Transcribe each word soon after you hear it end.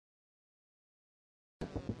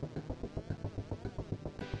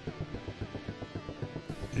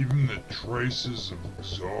Even the traces of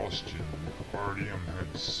exhaustion Artyom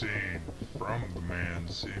had seen from the man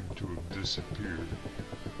seemed to have disappeared,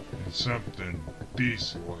 and something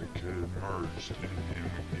beast-like had emerged in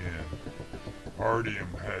him again.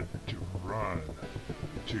 Artyom had to run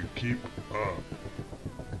to keep up,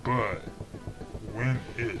 but when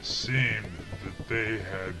it seemed that they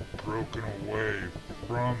had broken away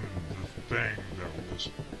from the thing that was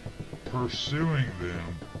pursuing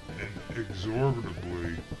them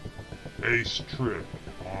inexorably, Ace tripped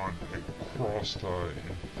on a crosstie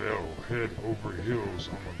and fell head over heels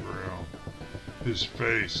on the ground. His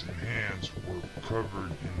face and hands were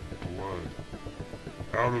covered in blood.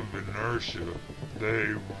 Out of inertia,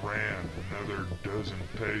 they ran another dozen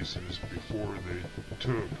paces before they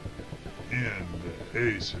took in that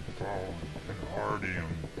Ace had fallen, and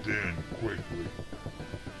Artyom then quickly.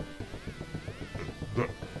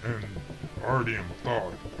 And Artyom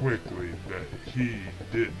thought quickly that he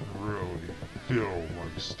didn't really feel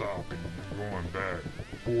like stopping and going back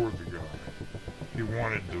for the guy. He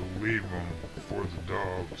wanted to leave him for the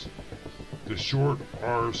dogs. The short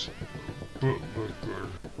arse bootlicker,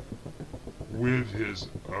 with his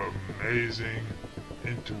amazing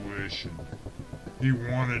intuition, he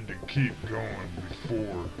wanted to keep going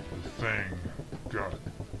before the thing got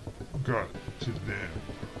to them.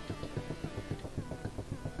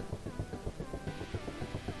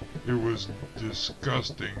 It was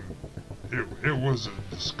disgusting. It was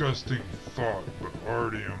a disgusting thought, but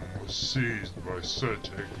Artyom was seized by such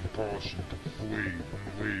a compulsion to flee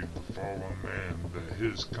and leave the fallen man that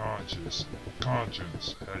his conscience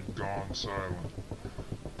had gone silent.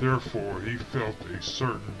 Therefore, he felt a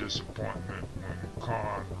certain disappointment when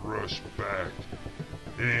Khan rushed back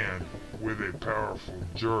and, with a powerful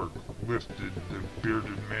jerk, lifted the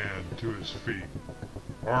bearded man to his feet.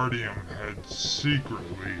 Artyom had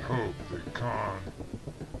secretly hoped that Khan,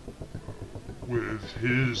 with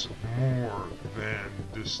his more than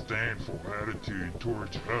disdainful attitude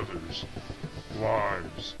towards others'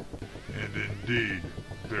 lives, and indeed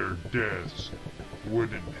their deaths,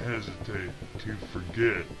 wouldn't hesitate to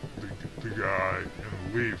forget the guy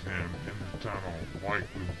and leave him in the tunnel like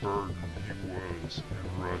the burden he was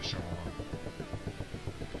and rush on.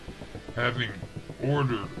 Having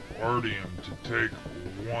ordered Artyom to take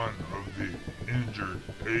one of the injured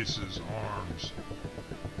Ace's arms,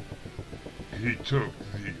 he took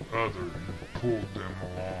the other and pulled them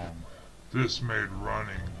along. This made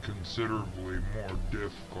running considerably more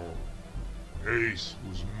difficult. Ace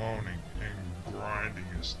was moaning and grinding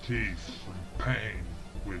his teeth from pain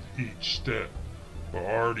with each step, but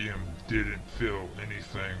Artyom didn't feel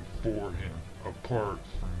anything for him apart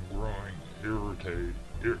from growing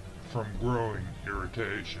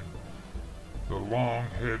irritation. The long,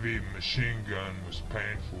 heavy machine gun was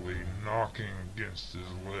painfully knocking against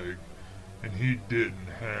his leg, and he didn't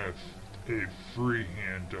have a free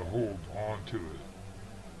hand to hold onto it.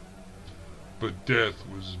 But death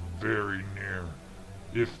was very near.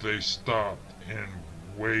 If they stopped and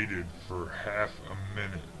waited for half a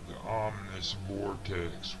minute, the ominous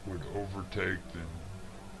vortex would overtake them,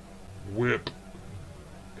 whip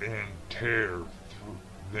and tear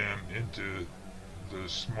them into the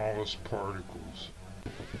smallest particles.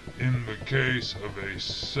 In the case of a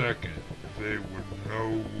second, they would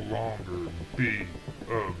no longer be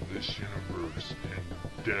of this universe,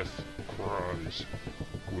 and death cries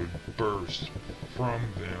would burst from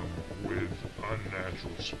them with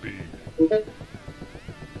unnatural speed.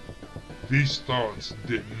 These thoughts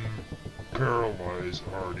didn't paralyze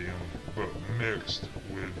Artyom, but mixed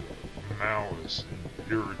with malice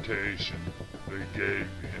and irritation, they gave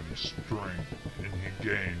him strength, and he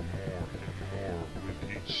gained more and more with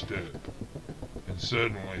each step. And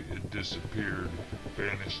suddenly it disappeared,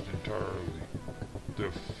 vanished entirely.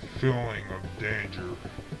 The feeling of danger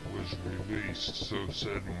was released so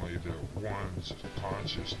suddenly that one's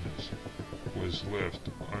consciousness was left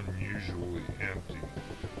unusually empty,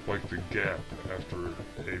 like the gap after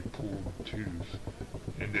a pulled tooth,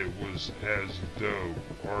 and it was as though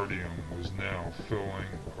Artyom was now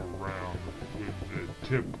filling around with the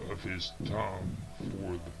tip of his tongue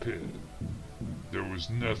for the pit. There was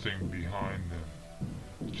nothing behind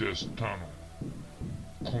them, just tunnel,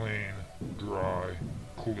 clean, dry,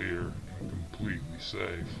 clear, and completely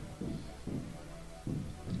safe.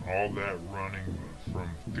 All that running from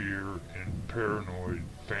fear and paranoid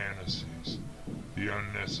fantasies, the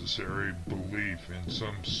unnecessary belief in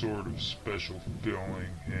some sort of special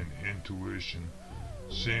feeling and intuition,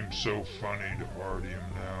 seemed so funny to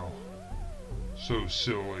Artyom now, so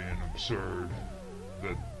silly and absurd,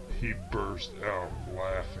 that he burst out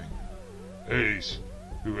laughing. Ace,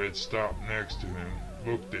 who had stopped next to him,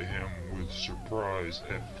 looked at him with surprise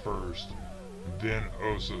at first, then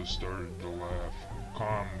also started to laugh.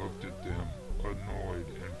 Khan looked at them, annoyed,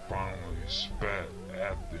 and finally spat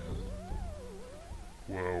at them.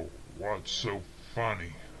 Well, what's so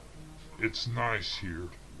funny? It's nice here,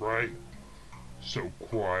 right? So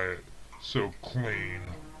quiet, so clean,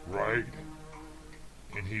 right?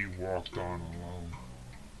 And he walked on alone.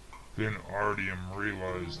 Then Artyom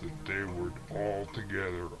realized that they were all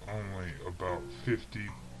together only about 50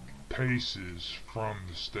 paces from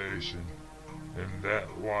the station, and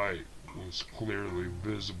that light was clearly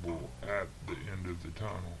visible at the end of the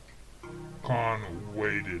tunnel. Khan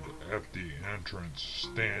waited at the entrance,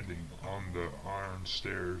 standing on the iron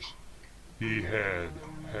stairs. He had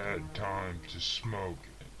had time to smoke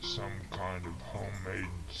some kind of homemade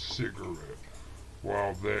cigarette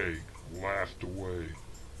while they laughed away,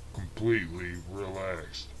 completely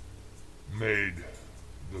relaxed, made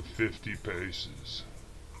the 50 paces.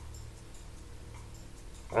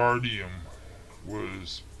 Artyom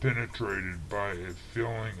was penetrated by a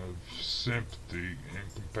feeling of sympathy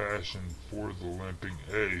and compassion for the limping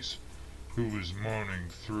Ace, who was moaning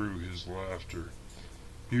through his laughter.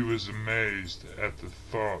 He was amazed at the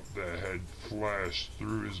thought that had flashed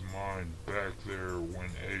through his mind back there when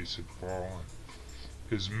Ace had fallen.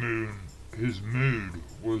 His mood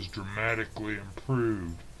was dramatically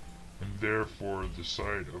improved, and therefore the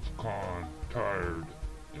sight of Khan, tired,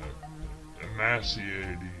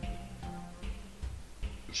 emaciated,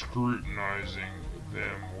 scrutinizing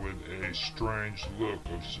them with a strange look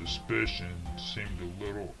of suspicion, seemed a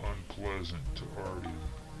little unpleasant to Artyom.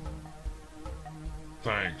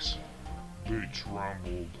 Thanks, Boots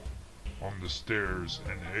rumbled on the stairs,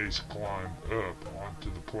 and Ace climbed up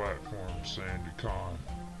onto the platform, saying to Khan,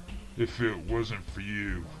 "If it wasn't for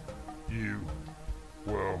you,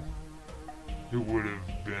 well, it would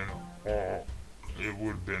have been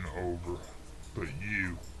over. But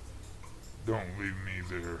you didn't leave me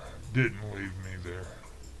there.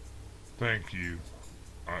 Thank you.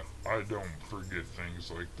 I don't forget things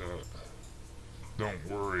like that." "Don't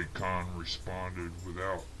worry," Khan responded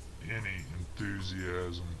without any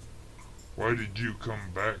enthusiasm. "Why did you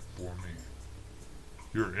come back for me?"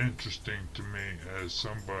 "You're interesting to me as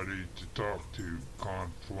somebody to talk to."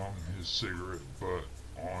 Khan flung his cigarette butt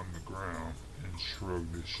on the ground and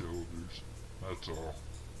shrugged his shoulders. "That's all."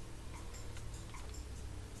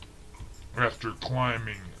 After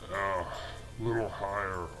climbing a little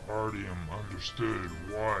higher, Artyom understood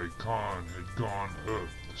why Khan had gone up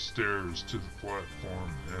the stairs to the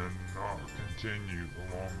platform and not continue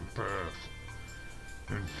along the path.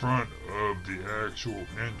 In front of the actual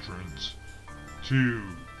entrance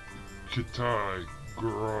to Kitai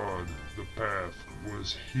Gorod, the path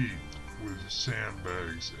was heaped with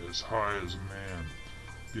sandbags as high as a man.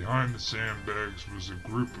 Behind the sandbags was a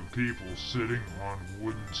group of people sitting on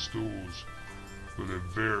wooden stools with a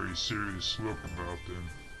very serious look about them.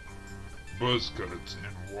 Buzz cuts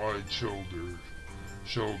and wide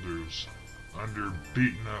shoulders under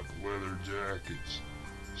beaten-up leather jackets,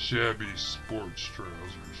 shabby sports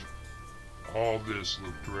trousers. All this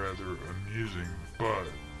looked rather amusing, but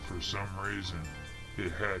for some reason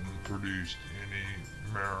it hadn't produced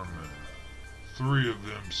any merriment. 3 of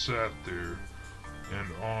them sat there,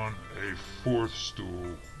 and on a 4th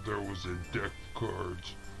stool there was a deck of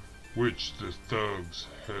cards, which the thugs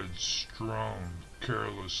had strewn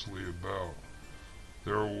carelessly about.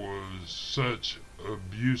 There was such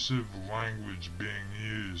abusive language being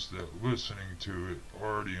used that listening to it,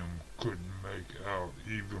 Artyom couldn't make out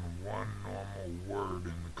even one normal word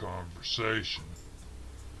in the conversation.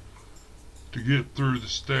 To get through the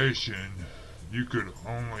station, you could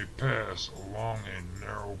only pass along a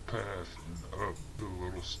narrow path and up the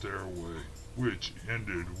little stairway, which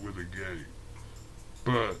ended with a gate.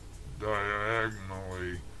 But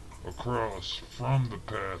diagonally across from the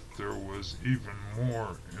path there was an even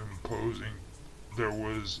more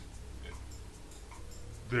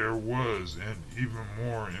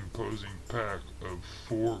imposing pack of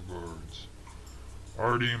 4 guards.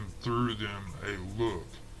 Artyom threw them a look.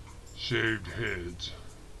 Shaved heads,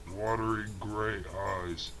 watery gray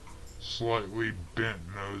eyes, slightly bent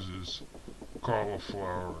noses,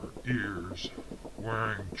 cauliflower ears,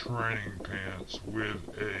 wearing training pants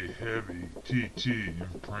with a heavy TT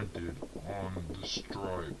imprinted on the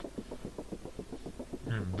stripe.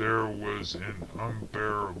 And there was an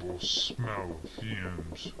unbearable smell of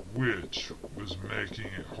fumes, which was making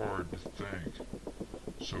it hard to think.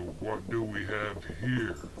 "So what do we have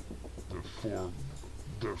here?"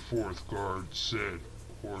 the 4th guard said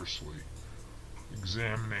hoarsely,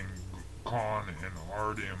 examining Khan and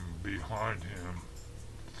Artyom behind him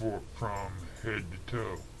from head to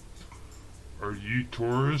toe. Are you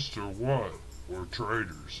tourists or what? Or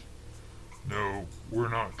traders? No, we're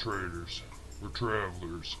not traders. We're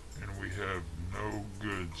travelers, and we have no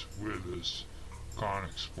goods with us, Khan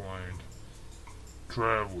explained.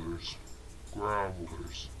 Travelers,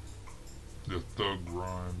 grovelers, the thug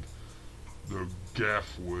rhymed, the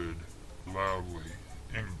gaffwood loudly,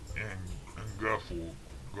 and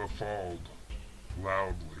guffawed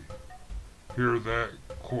loudly. Hear that,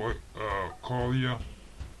 Kolya?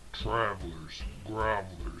 Travelers,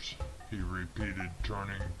 grovelers, he repeated,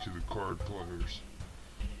 turning to the card players.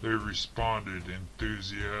 They responded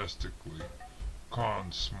enthusiastically.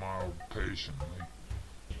 Khan smiled patiently.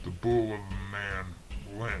 The bull of a man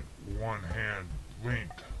leant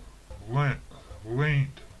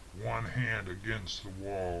one hand against the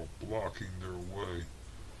wall, blocking their way.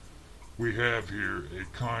 We have here a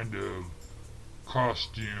kind of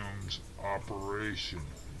costumes operation,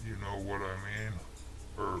 you know what I mean?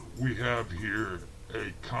 We have here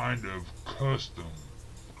a kind of custom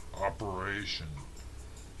operation,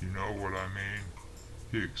 you know what I mean?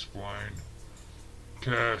 He explained.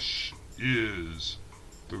 Cash is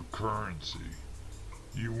the currency.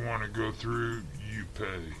 You want to go through, you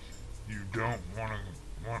pay. You don't want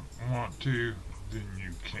to, then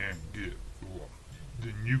you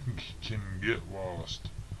can get lost.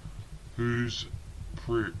 Whose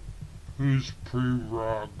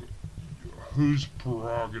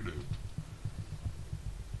prerogative?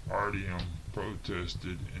 Artyom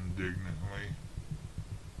protested indignantly.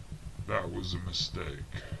 That was a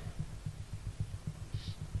mistake.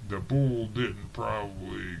 The bull didn't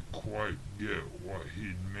probably quite get what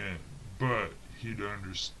he'd meant, but he'd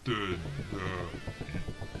understood the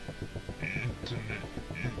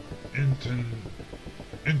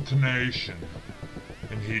intonation,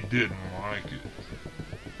 and he didn't like it.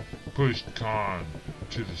 Pushed Khan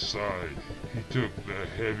to the side, he took the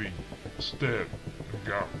heavy step and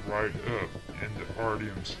got right up into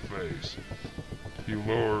Artyom's face. He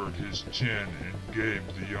lowered his chin and gave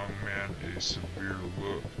the young man a severe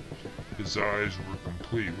look. His eyes were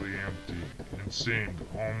completely empty and seemed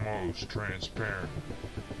almost transparent.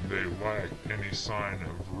 They lacked any sign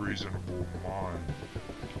of reasonable mind.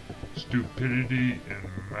 Stupidity and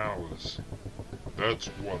malice. That's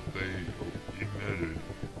what they emitted.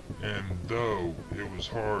 And though it was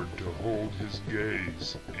hard to hold his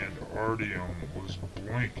gaze and Artyom was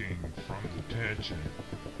blinking from the tension,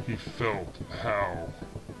 he felt how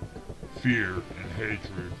fear and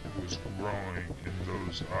hatred was growing in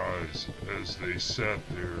those eyes as they sat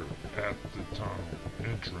there at the tunnel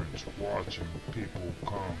entrance watching people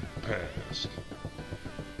come past.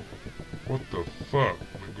 What the fuck,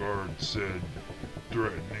 the guard said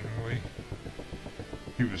threateningly.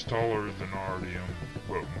 He was taller than Artyom,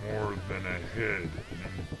 but more than a head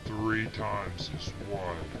and 3 times as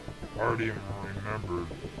wide. Artyom remembered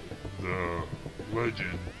the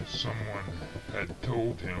legend someone had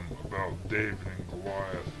told him about David and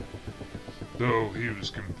Goliath. Though he was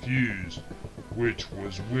confused which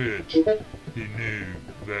was which, he knew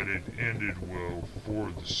that it ended well for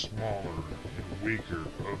the smaller and weaker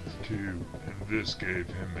of the two, and this gave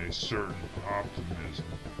him a certain optimism.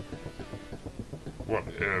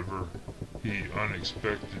 Whatever, he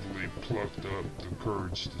unexpectedly plucked up the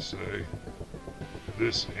courage to say.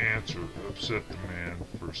 This answer upset the man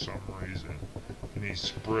for some reason, and he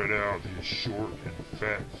spread out his short and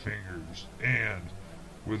fat fingers and,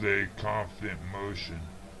 with a confident motion,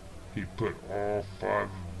 he put all 5 of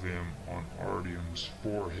them on Artyom's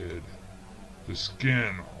forehead. The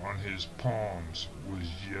skin on his palms was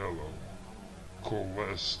yellow,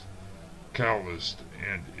 calloused,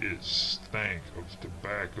 and it stank of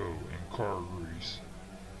tobacco and car grease,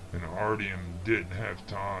 and Artyom didn't have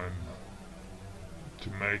time to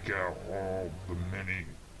make out all the many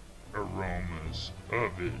aromas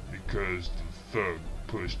of it because the thug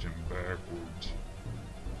pushed him backwards.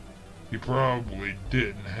 He probably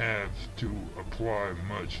didn't have to apply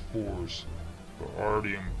much force, but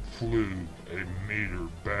Artyom flew a meter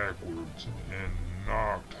backwards and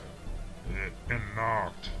knocked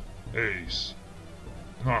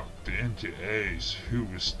into Ace, who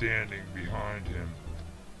was standing behind him,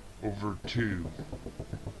 over 2.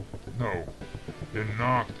 No, it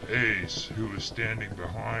knocked Ace, who was standing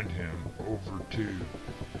behind him, over 2.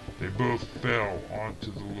 They both fell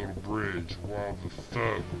onto the little bridge while the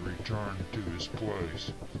thug returned to his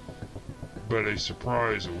place. But a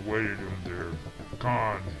surprise awaited him there.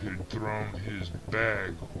 Khan, who'd thrown his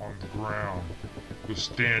bag on the ground, was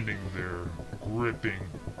standing there, gripping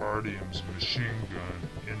Artyom's machine gun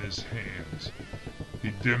in his hands.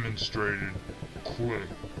 He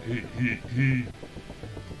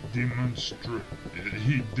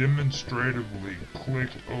he demonstratively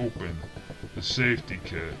clicked open the safety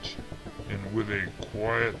catch, and with a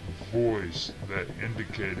quiet voice that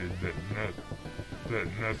indicated that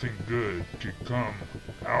nothing good could come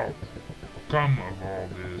of all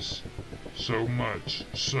this, so much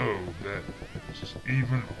so that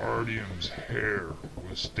even Artyom's hair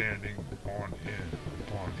was standing on end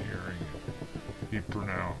upon hearing it, he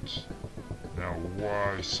pronounced, "Now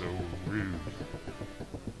why so rude?"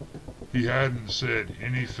 He hadn't said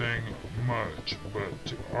anything much, but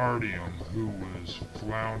to Artyom, who was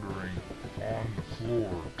floundering on the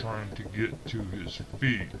floor trying to get to his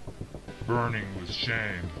feet, burning with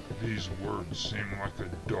shame, these words seemed like a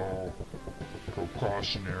dull,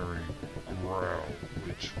 precautionary growl,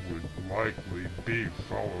 which would likely be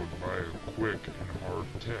followed by a quick and hard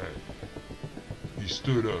tap. He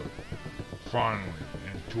stood up, finally,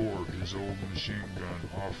 and tore his old machine gun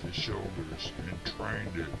off his shoulders and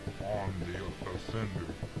trained it on the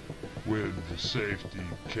offender with the safety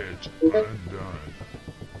catch undone.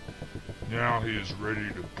 Now he is ready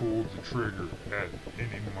to pull the trigger at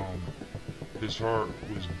any moment. His heart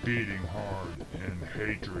was beating hard, and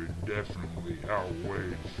hatred definitely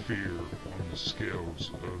outweighed fear on the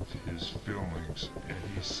scales of his feelings, and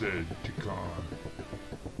he said to Khan,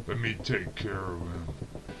 "Let me take care of him."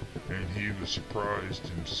 And he was surprised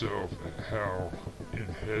himself at how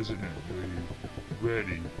unhesitatingly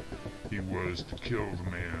ready he was to kill the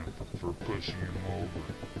man for pushing him over.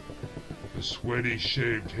 The sweaty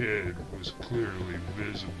shaved head was clearly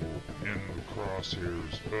visible in the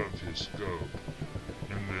crosshairs of his scope,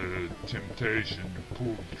 and the temptation to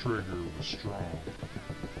pull the trigger was strong.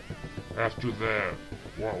 After that,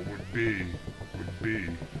 what would be,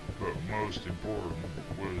 but most important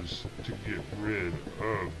was to get rid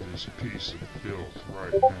of this piece of filth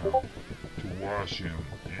right now, to wash him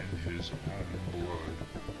in his own blood.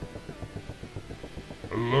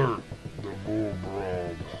 Alert, the bull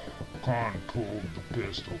brawled. Khan pulled the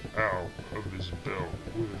pistol out of his belt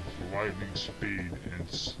with lightning speed and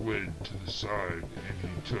slid to the side, and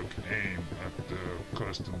he took aim at the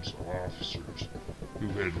customs officers who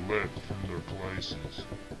had leapt from their places.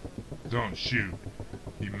 "Don't shoot,"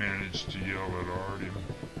 he managed to yell at Artyom,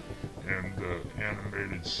 and the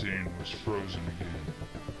animated scene was frozen again.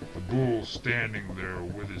 The bull standing there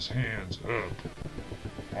with his hands up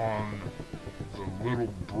on the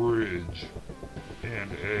little bridge,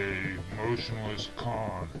 and a motionless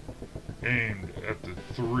Khan aimed at the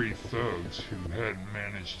three thugs who hadn't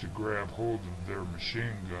managed to grab hold of their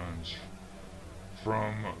machine guns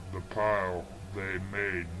from the pile they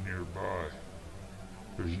made nearby.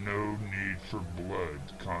 "There's no need for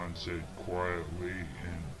blood," Khan said quietly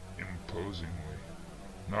and imposingly,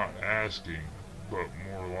 not asking, but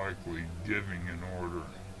more likely giving an order.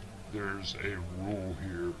 "There's a rule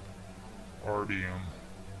here, Artyom,"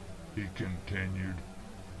 he continued,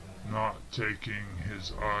 not taking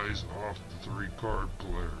his eyes off the three card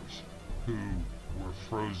players, who were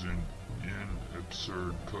frozen in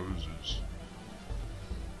absurd poses.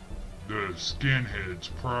 The skinheads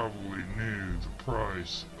probably knew the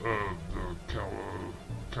price of the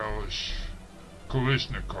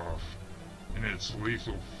Kalashnikov and its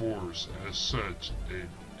lethal force at such a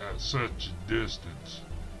distance,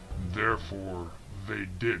 and therefore they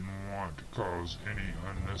didn't want to cause any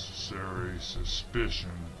unnecessary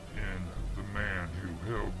suspicion in the man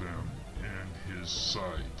who held them in his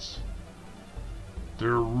sights.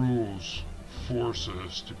 "Their rules force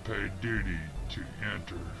us to pay duty to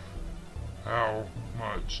enter." "How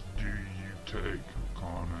much do you take?"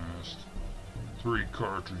 Khan asked. "3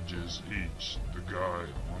 cartridges each," the guy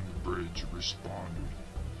on the bridge responded.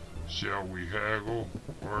 "Shall we haggle?"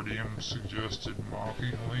 Artyom suggested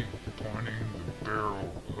mockingly, pointing the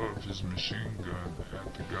barrel of his machine gun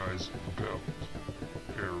at the guy's belt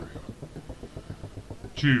area.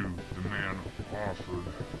 "2," the man offered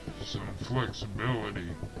some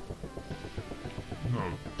flexibility.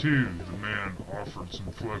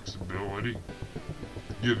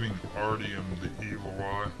 Giving Artyom the evil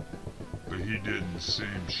eye, but he didn't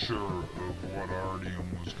seem sure of what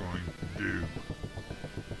Artyom was going to do.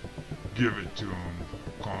 "Give it to him,"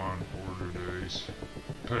 Khan ordered Ace.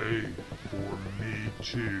 "Pay for me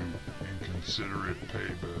too, and consider it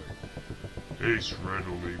payback." Ace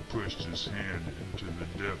readily pushed his hand into the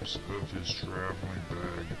depths of his traveling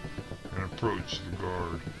bag and approached the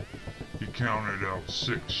guard. He counted out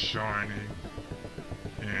 6 shining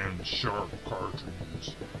and sharp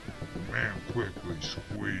cartridges. The man quickly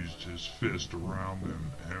squeezed his fist around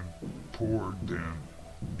them and poured them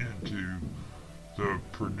into the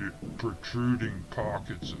protruding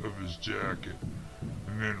pockets of his jacket,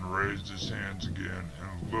 and then raised his hands again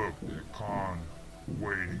and looked at Khan,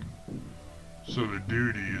 waiting. So the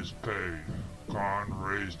duty is paid. Khan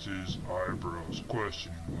raised his eyebrows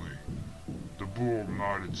questioningly. The bull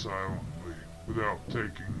nodded silently, without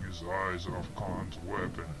taking his eyes off Khan's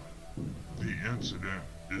weapon. The incident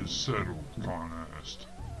is settled, Khan asked.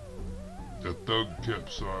 The thug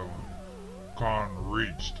kept silent. Khan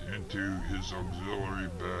reached into his auxiliary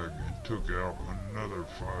bag and took out another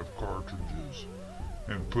 5 cartridges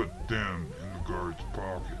and put them in the guard's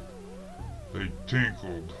pocket. They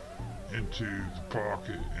tinkled into the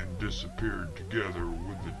pocket and disappeared together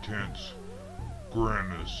with the tense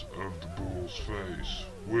grimace of the bull's face,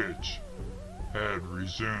 which had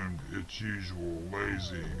resumed its usual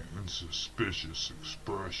lazy and suspicious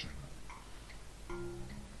expression.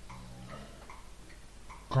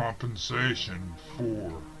 Compensation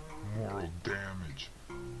for moral damage,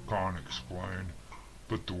 Khan explained,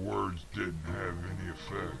 but the words didn't have any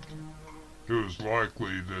effect. It was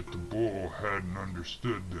likely that the bull hadn't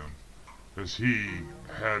understood them, as he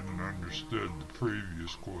hadn't understood the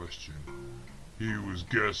previous question. He was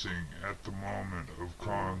guessing at the moment of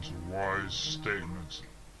Khan's wise statements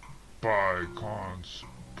by Khan's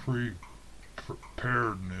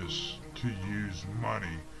preparedness to use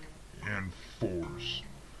money and force.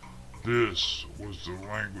 This was the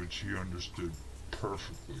language he understood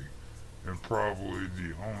perfectly, and probably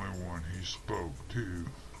the only one he spoke too.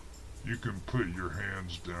 You can put your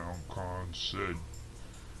hands down, Khan said,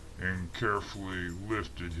 and carefully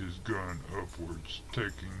lifted his gun upwards,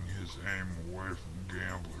 taking his aim away from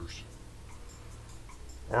gamblers.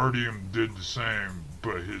 Artyom did the same,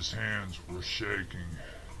 but his hands were shaking.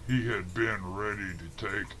 He had been ready to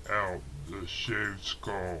take out the shaved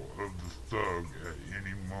skull of the thug at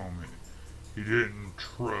any moment. He didn't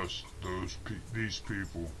trust these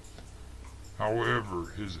people.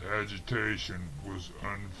 However, his agitation was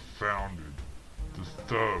unfounded. The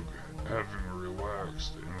thug, having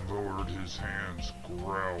relaxed and lowered his hands,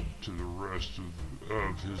 growled to the rest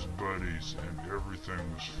of his buddies, and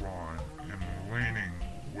everything was fine. And leaning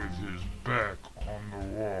with his back on the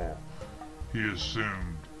wall, he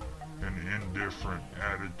assumed an indifferent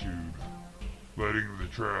attitude, letting the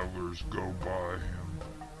travelers go by him.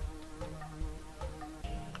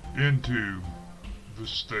 Into the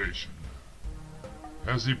station.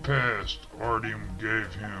 As he passed, Artyom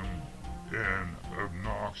gave him an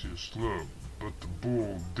obnoxious look, but the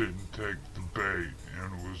bull didn't take the bait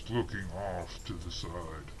and was looking off to the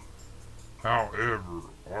side. However,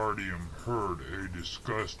 Artyom heard a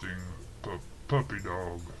disgusting puppy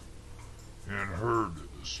dog and heard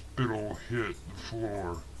spittle hit the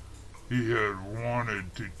floor. He had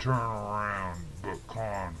wanted to turn around, but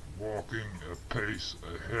Khan, walking a pace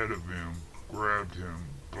ahead of him, grabbed him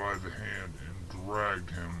by the hand and dragged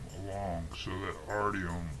him along so that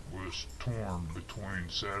Artyom was torn between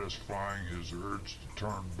satisfying his urge to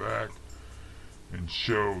turn back and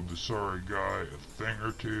show the sorry guy a thing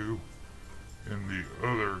or two, and the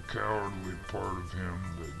other cowardly part of him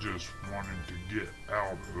that just wanted to get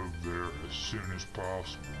out of there as soon as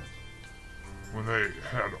possible. When they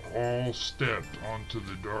had all stepped onto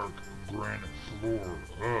the dark granite floor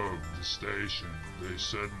of the station, they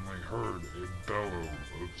suddenly heard a bellow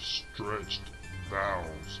of stretched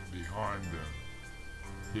valves behind them.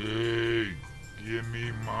 "Hey, give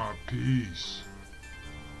me my piece."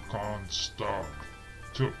 Khan stopped,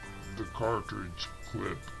 took the cartridge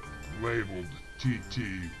clip labeled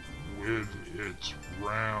TT with its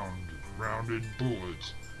rounded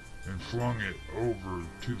bullets and flung it over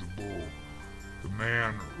to the bull. The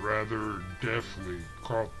man rather deftly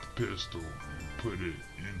caught the pistol and put it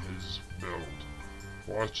in his belt,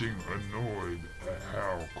 watching annoyed at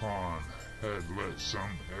how Khan had let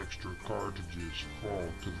some extra cartridges fall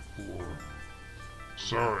to the floor.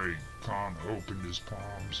 "Sorry," Khan opened his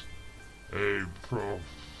palms. "A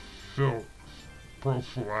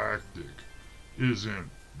prophylactic, isn't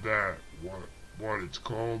that what it's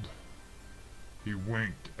called?" He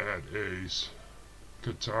winked at Ace.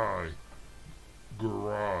 Katai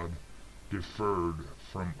Gurad differed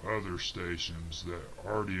from other stations that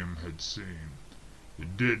Artyom had seen.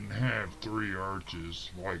 It didn't have 3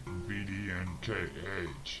 arches like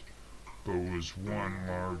VDNKH, but was one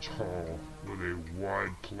large hall with a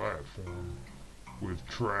wide platform with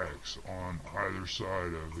tracks on either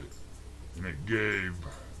side of it, and it gave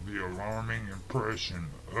the alarming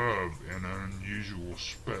impression of an unusual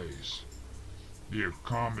space. The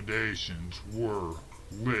accommodations were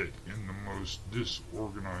lit in the most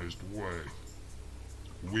disorganized way.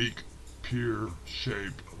 Weak,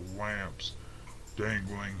 pear-shaped lamps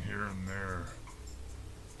dangling here and there.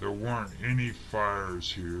 There weren't any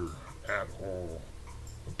fires here at all.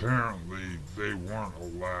 Apparently, they weren't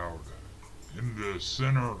allowed. In the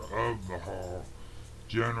center of the hall,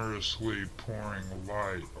 generously pouring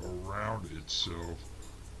light around itself,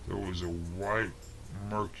 there was a white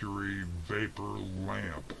mercury vapor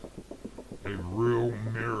lamp, a real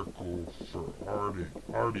miracle for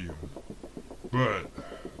Artyom. But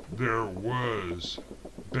there was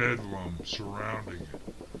bedlam surrounding it,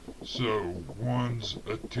 so one's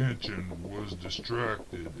attention was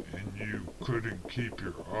distracted and you couldn't keep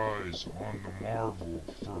your eyes on the marvel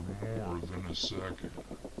for more than a second.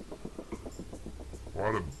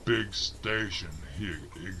 What a big station, he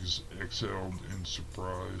exhaled in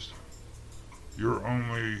surprise. You're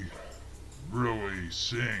only really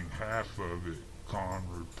seeing half of it, Khan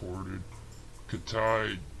reported.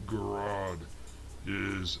 Katai Garad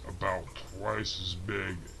is about twice as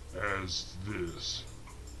big as this.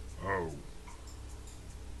 Oh,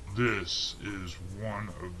 this is one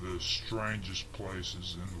of the strangest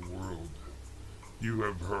places in the world. You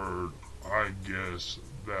have heard, I guess,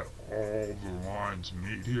 that all the lines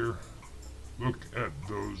meet here? Look at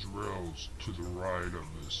those rails to the right of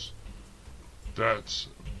us. That's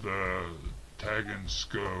the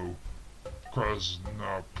Tagansko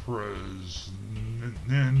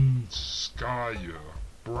Krasnoprezhnenskaya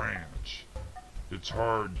branch. It's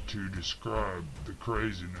hard to describe the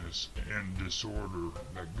craziness and disorder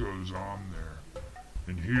that goes on there.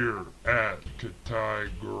 And here at Katai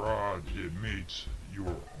Garad it meets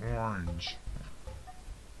your orange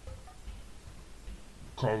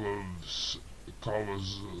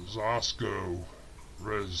Kolozasko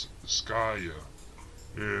Rezskaya,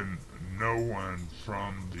 and no one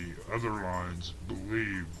from the other lines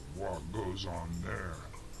believe what goes on there.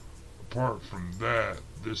 Apart from that,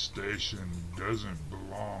 this station doesn't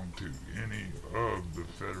belong to any of the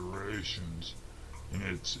federations, and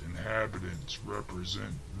its inhabitants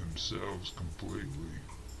represent themselves completely.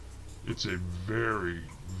 It's a very,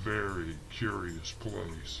 very curious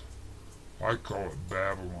place. I call it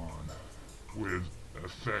Babylon, with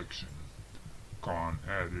affection, Khan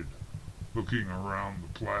added, looking around the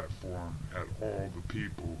platform at all the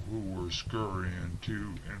people who were scurrying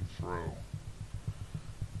to and fro.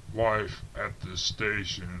 Life at the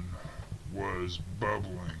station was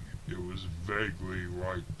bubbling. It was vaguely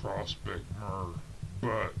like Prospect Myrrh,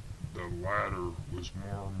 but the latter was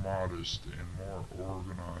more modest and more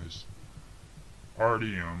organized.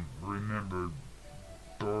 Artyom remembered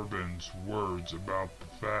Dorbin's words about the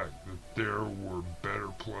fact that there were better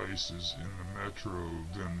places in the metro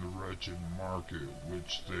than the wretched market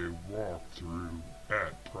which they walked through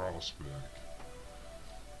at Prospect.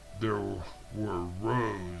 There were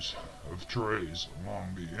rows of trays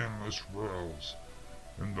along the endless rails,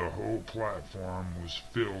 and the whole platform was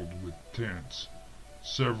filled with tents.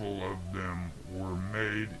 Several of them were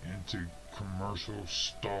made into commercial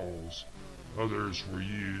stalls. Others were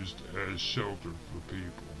used as shelter for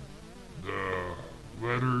people. The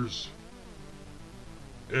letters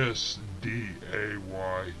SDAYU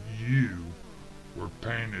were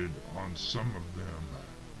painted on some of them,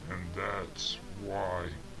 and that's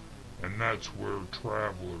where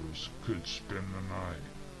travelers could spend the night.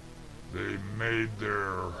 They made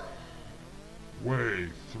their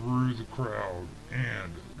way through the crowd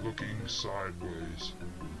and, looking sideways,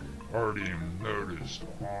 Artyom noticed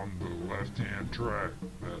on the left-hand track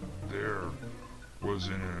that there was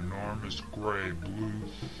an enormous gray-blue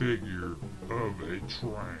figure of a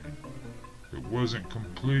train. It wasn't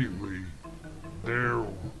completely. There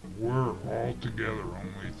were altogether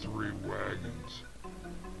only 3 wagons.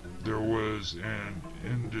 There was an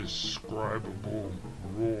indescribable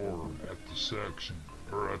roar at the station.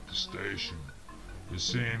 It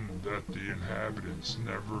seemed that the inhabitants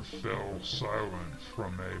never fell silent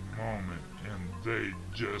from a moment, and they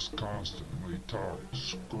just constantly talked,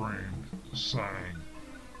 screamed, sang,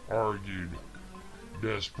 argued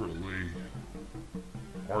desperately,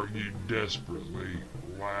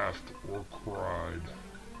 laughed or cried.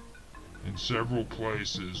 In several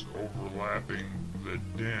places overlapping the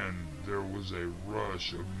din there was a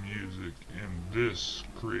rush of music, and this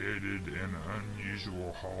created an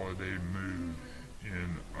unusual holiday mood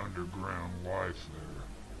in underground life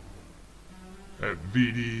there. At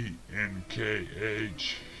VDNKH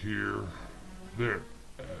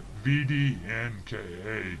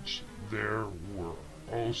there were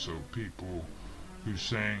also people who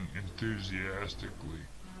sang enthusiastically,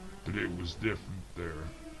 but it was different there.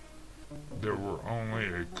 There were only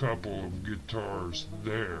a couple of guitars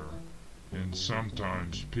there, and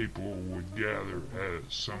sometimes people would gather at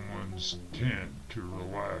someone's tent to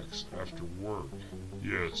relax after work.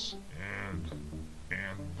 Yes, and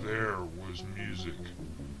there was music.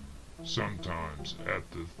 sometimes at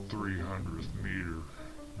the 300th meter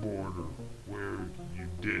border where you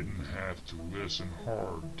didn't have to listen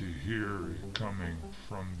hard to hear it coming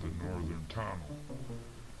from the northern tunnel.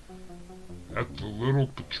 At the little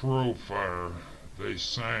patrol fire, they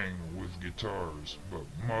sang with guitars, but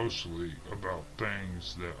mostly about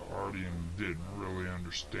things that Artyom didn't really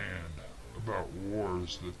understand, about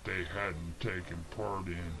wars that they hadn't taken part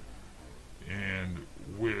in, and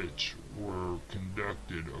which were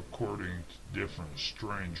conducted according to different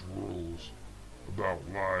strange rules about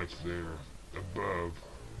life there above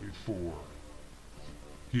before.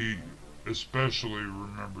 He especially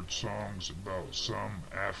remembered songs about some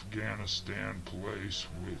Afghanistan place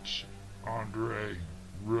which Andre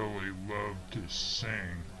really loved to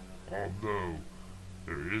sing, although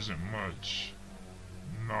there isn't much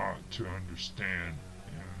not to understand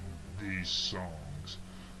in these songs.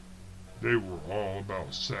 They were all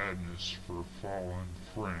about sadness for fallen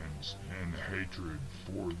friends and hatred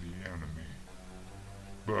for the enemy.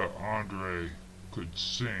 But Andre could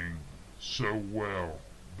sing so well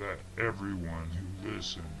that everyone who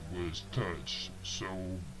listened was touched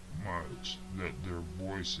so much that their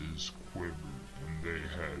voices quivered and they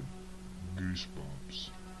had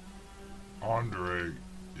goosebumps. Andre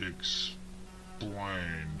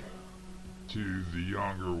explained to the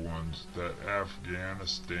younger ones that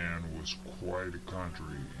Afghanistan was quite a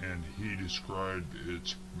country, and he described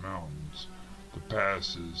its mountains, the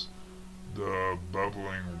passes, the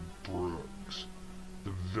bubbling brooks,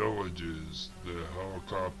 the villages, the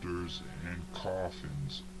helicopters and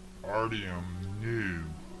coffins. Artyom knew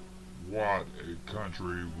what a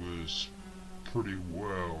country was pretty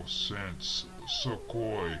well since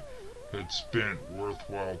Sukhoi had spent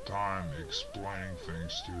worthwhile time explaining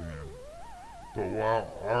things to him. But while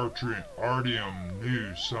Artyom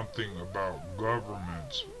knew something about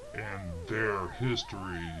governments and their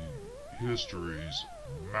histories,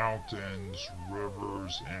 mountains,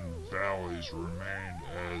 rivers, and valleys remained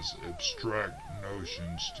as abstract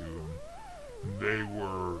notions to him. They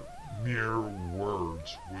were mere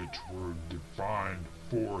words which were defined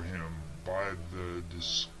for him by the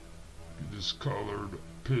discolored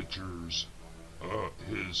pictures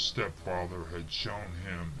his stepfather had shown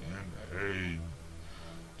him in a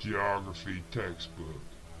geography textbook.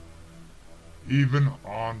 Even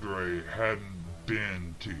Andre hadn't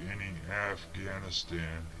been to any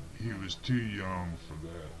Afghanistan. He was too young for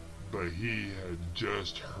that, but he had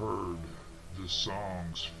just heard the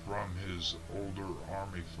songs from his older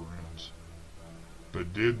army friends.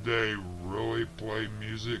 But did they really play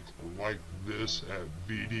music like this at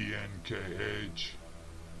VDNKH?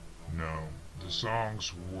 No, the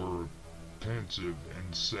songs were pensive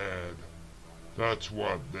and sad. That's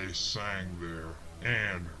what they sang there.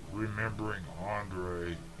 And remembering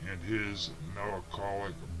Andre and his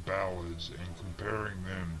melancholic ballads and comparing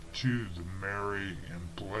them to the merry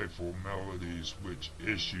and playful melodies which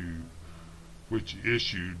issued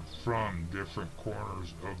from different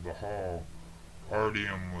corners of the hall,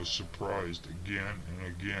 Artyom was surprised again and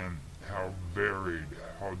again how varied,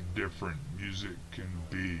 how different music can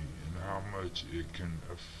be, and how much it can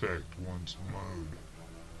affect one's mood.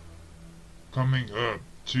 Coming up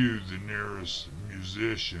to the nearest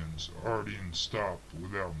musicians, Artyom stopped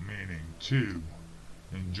without meaning to,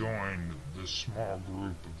 and joined the small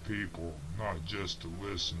group of people, not just to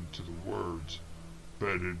listen to the words,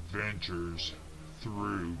 but adventures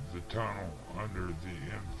through the tunnel under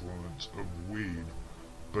the influence of weed,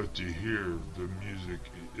 but to hear the music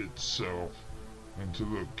itself and to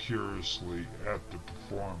look curiously at the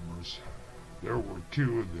performers. There were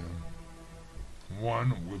two of them,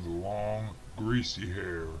 one with long, greasy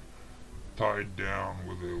hair tied down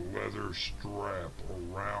with a leather strap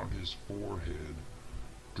around his forehead,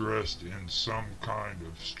 dressed in some kind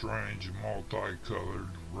of strange multicolored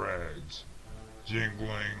rags,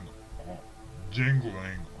 jingling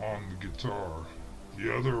on the guitar.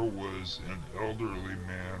 The other was an elderly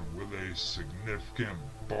man with a significant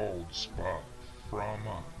bald spot from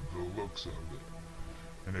the looks of it,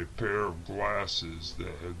 and a pair of glasses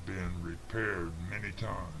that had been repaired many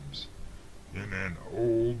times, in an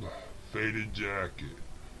old faded jacket,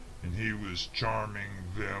 and he was charming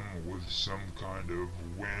them with some kind of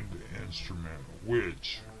wind instrument,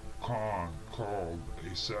 which Khan called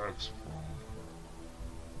a saxophone.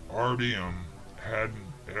 Artyom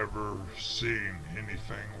hadn't ever seen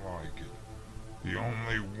anything like it. The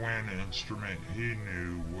only wind instrument he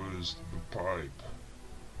knew was the pipe.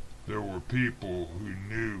 There were people who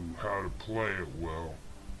knew how to play it well,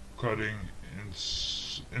 cutting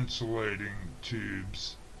insulating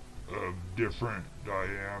tubes of different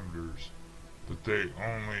diameters, but they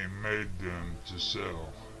only made them to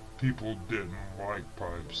sell. people didn't like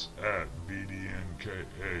pipes at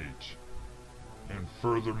BDNKH. And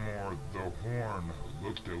furthermore, the horn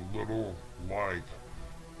looked a little like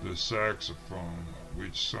the saxophone,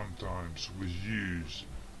 which sometimes was used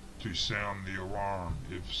to sound the alarm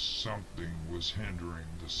if something was hindering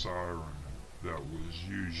the siren that was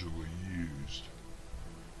usually used.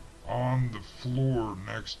 On the floor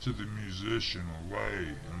next to the musician lay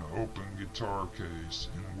an open guitar case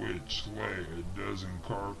in which lay a dozen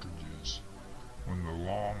cartridges. When the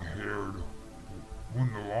long-haired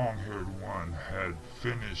one had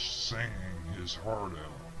finished singing his heart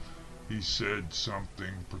out, he said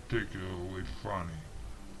something particularly funny,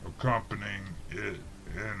 accompanying it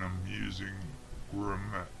an amusing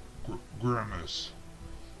grimace.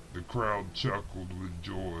 The crowd chuckled with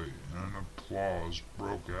joy, and applause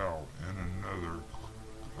broke out, and another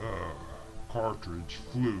cartridge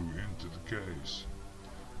flew into the case.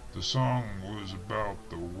 The song was about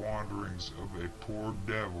the wanderings of a poor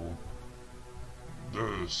devil.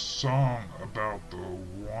 The song about the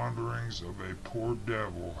wanderings of a poor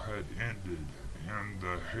devil had ended, and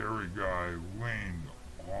the hairy guy leaned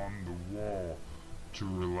on the wall to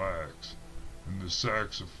relax, and the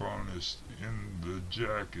saxophonist in the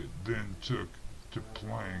jacket then took to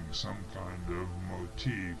playing some kind of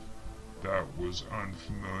motif that was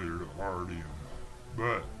unfamiliar to Artyom,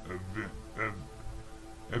 but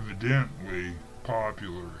evidently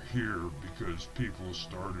popular here because people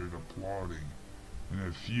started applauding, and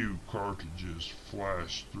a few cartridges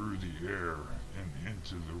flashed through the air and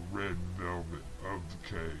into the red velvet of the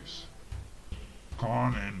case.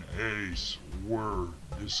 Con and Ace were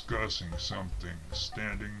discussing something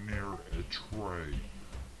standing near a tray.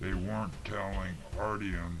 They weren't telling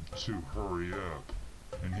Artyom to hurry up,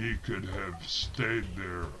 and he could have stayed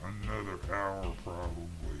there another hour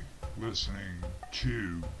probably, listening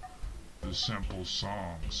to the simple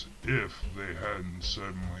songs if they hadn't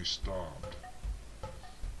suddenly stopped.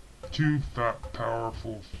 Two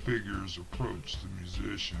powerful figures approached the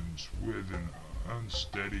musicians with an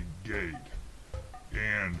unsteady gait,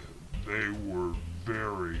 and they were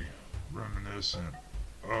very reminiscent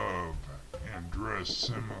of and dressed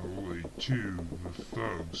similarly to the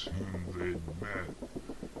thugs whom they'd met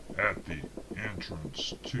at the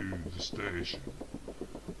entrance to the station.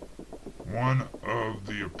 One of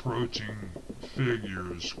the approaching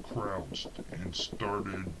figures crouched and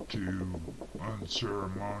started to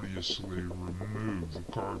unceremoniously remove the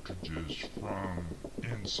cartridges from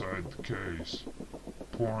inside the case,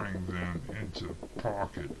 pouring them into the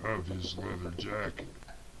pocket of his leather jacket.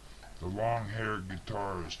 The long-haired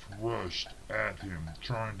guitarist rushed at him,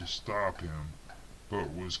 trying to stop him,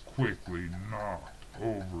 but was quickly knocked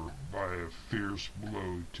over by a fierce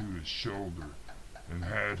blow to his shoulder and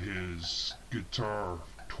had his guitar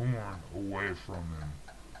torn away from him,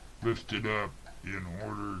 lifted up in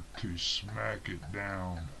order to smack it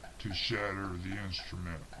down to shatter the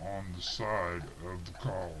instrument on the side of the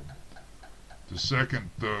column. The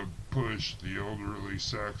second thug pushed the elderly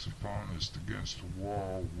saxophonist against the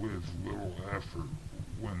wall with little effort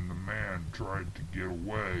when the man tried to get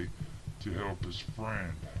away to help his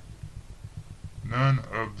friend. None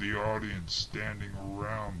of the audience standing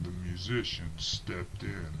around the musicians stepped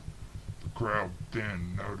in. The crowd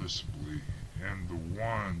thinned noticeably, and the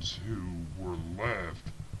ones who were left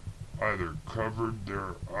either covered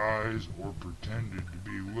their eyes or pretended to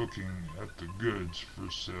be looking at the goods for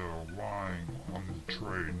sale lying on the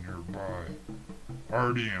tray nearby.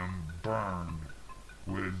 Artyom burned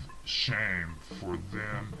with shame for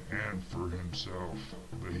them and for himself,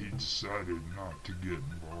 but he decided not to get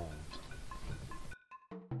involved.